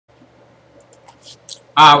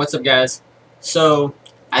What's up, guys? So,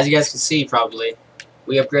 as you guys can see, probably,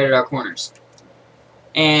 we upgraded our corners.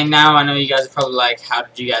 And now I know you guys are probably like, how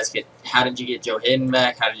did you get Joe Hayden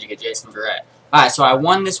back? How did you get Jason Verrett? Alright, so I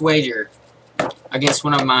won this wager against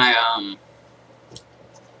one of my,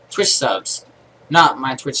 Twitch subs. Not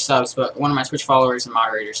my Twitch subs, but one of my Twitch followers and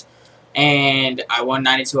moderators. And I won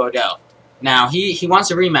 92 Odell. Now, he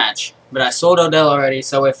wants a rematch, but I sold Odell already,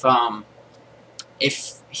 so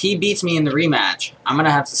if he beats me in the rematch, I'm going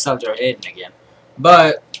to have to sell Joe Hayden again.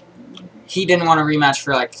 But he didn't want a rematch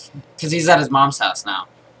for, because he's at his mom's house now.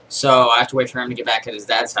 So I have to wait for him to get back at his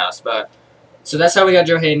dad's house. So that's how we got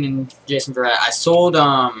Joe Hayden and Jason Verrett. I sold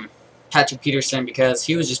Patrick Peterson because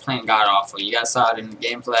he was just playing god-awful. You guys saw it in the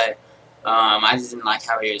gameplay. I just didn't like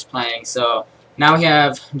how he was playing. So now we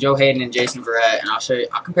have Joe Hayden and Jason Verrett, and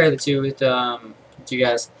I'll compare the two with you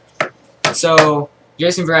guys. So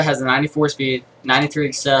Jason Verrett has a 94 speed, 93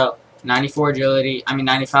 excel, 95 agility,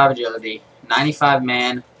 95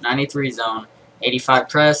 man, 93 zone, 85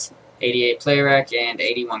 press, 88 play rec, and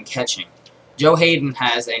 81 catching. Joe Hayden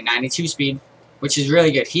has a 92 speed, which is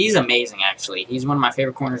really good. He's amazing, actually. He's one of my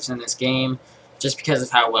favorite corners in this game, just because of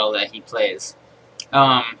how well that he plays.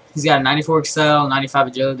 He's got a 94 excel, 95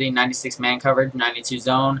 agility, 96 man coverage, 92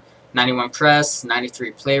 zone, 91 press,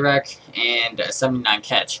 93 play rec, and a 79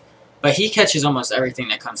 catch. But he catches almost everything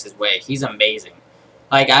that comes his way. He's amazing.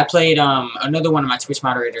 Like, I played another one of my Twitch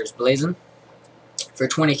moderators, Blazin, for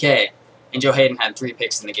 20K, and Joe Hayden had 3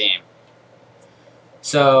 picks in the game.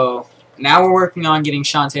 So now we're working on getting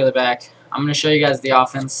Sean Taylor back. I'm going to show you guys the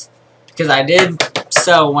offense, because I did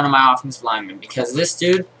sell one of my offensive linemen, because this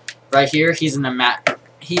dude right here, he's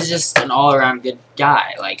just an all-around good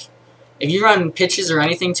guy. Like, if you run pitches or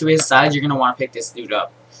anything to his side, you're going to want to pick this dude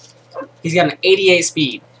up. He's got an 88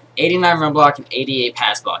 speed, 89 run block, and 88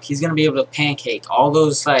 pass block. He's going to be able to pancake all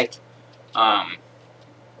those, he's going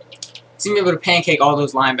to be able to pancake all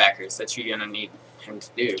those linebackers that you're going to need him to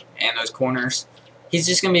do, and those corners. He's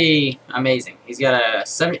just going to be amazing. He's got a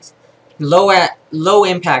low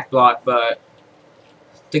impact block, but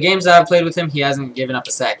the games that I've played with him, he hasn't given up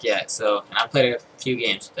a sack yet. So, and I've played a few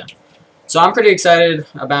games with him. So I'm pretty excited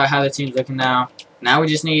about how the team's looking now. Now we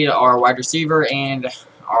just need our wide receiver and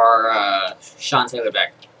our Sean Taylor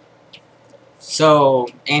back. So,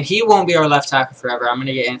 and he won't be our left tackle forever. I'm going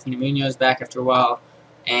to get Anthony Munoz back after a while.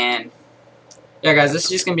 And yeah, guys, this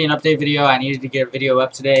is just going to be an update video. I needed to get a video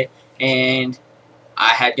up today. And I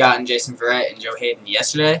had gotten Jason Verrett and Joe Hayden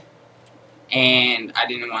yesterday. And I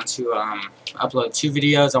didn't want to upload 2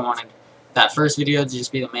 videos. I wanted that first video to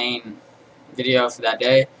just be the main video for that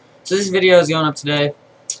day. So this video is going up today.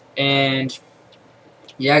 And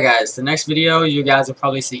yeah, guys, the next video you guys will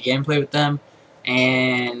probably see gameplay with them.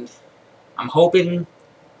 And I'm hoping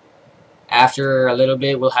after a little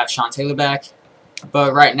bit we'll have Sean Taylor back.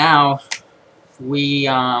 But right now,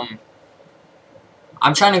 I'm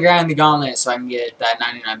trying to grind the gauntlet so I can get that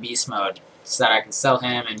 99 beast mode, so that I can sell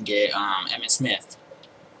him and get Emmitt Smith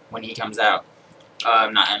when he comes out.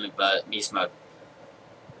 Not Emmitt, but beast mode.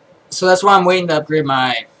 So that's why I'm waiting to upgrade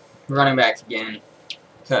my running back again.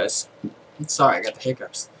 Because, sorry, I got the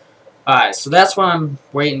hiccups. Alright, so that's why I'm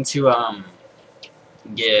waiting to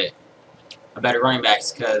get a better running back,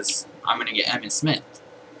 because I'm going to get Emmitt Smith.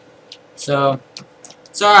 So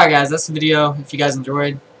alright, guys, that's the video. If you guys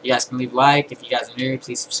enjoyed, you guys can leave a like. If you guys are new,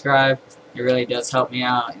 please subscribe. It really does help me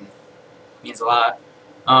out and means a lot.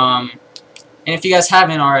 And if you guys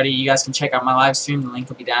haven't already, you guys can check out my live stream. The link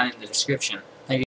will be down in the description.